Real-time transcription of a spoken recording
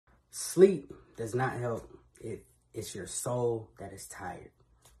Sleep does not help. It's your soul that is tired.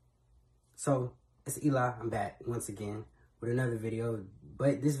 So it's Eli. I'm back once again with another video.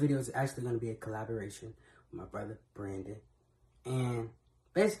 But this video is actually going to be a collaboration with my brother, Brandon. And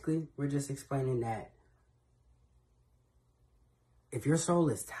basically, we're just explaining that if your soul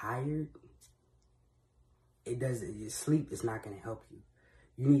is tired, sleep is not going to help you.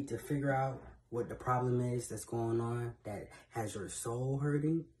 You need to figure out what the problem is that's going on that has your soul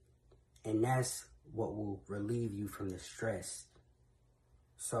hurting. And that's what will relieve you from the stress.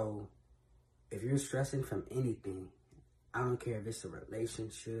 So if you're stressing from anything, I don't care if it's a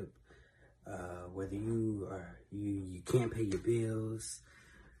relationship, whether you can't pay your bills,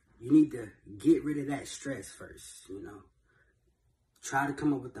 you need to get rid of that stress first, you know. Try to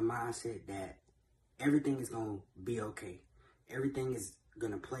come up with the mindset that everything is going to be okay. Everything is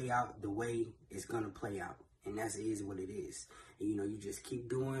going to play out the way it's going to play out. And that is what it is. And, you know, you just keep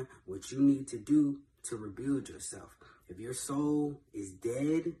doing what you need to do to rebuild yourself. If your soul is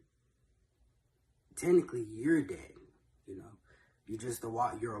dead, technically you're dead. You know,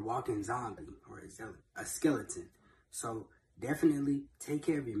 you're a walking zombie or a skeleton. So definitely take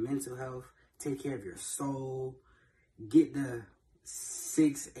care of your mental health. Take care of your soul. Get the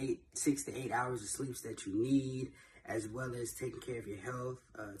 6 to 8 hours of sleep that you need, as well as taking care of your health,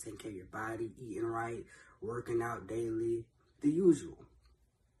 taking care of your body, eating right, working out daily, the usual.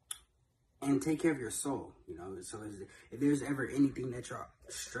 And take care of your soul, you know. So if there's ever anything that you're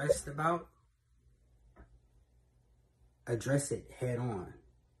stressed about, address it head on.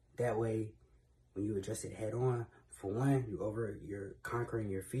 That way, when you address it head on, for one, you're conquering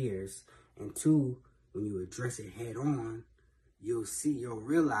your fears. And two, when you address it head on, you'll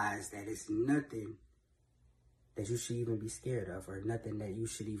realize that it's nothing that you should even be scared of, or nothing that you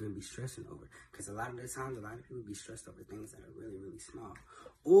should even be stressing over. Because a lot of the times, a lot of people be stressed over things that are really, really small.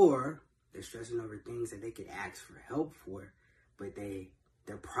 Or they're stressing over things that they could ask for help for, but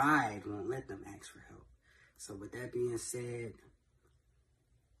their pride won't let them ask for help. So with that being said,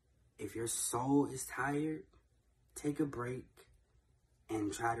 if your soul is tired, take a break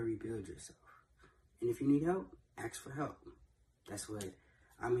and try to rebuild yourself. And if you need help, ask for help. That's what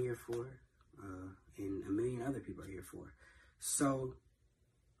I'm here for, and a million other people are here for. So,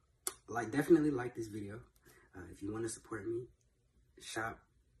 definitely like this video. If you want to support me, shop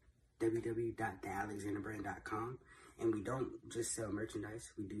www.thealexanderbrand.com. And we don't just sell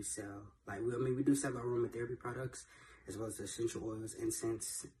merchandise. We do sell, we do sell aromatherapy products, as well as essential oils,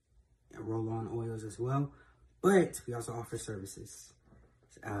 incense, roll-on oils as well. But we also offer services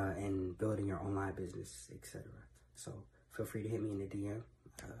and building your online business, etc. So feel free to hit me in the DM.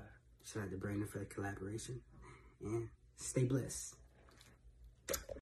 Shout out to Brandon for the collaboration. And stay blessed.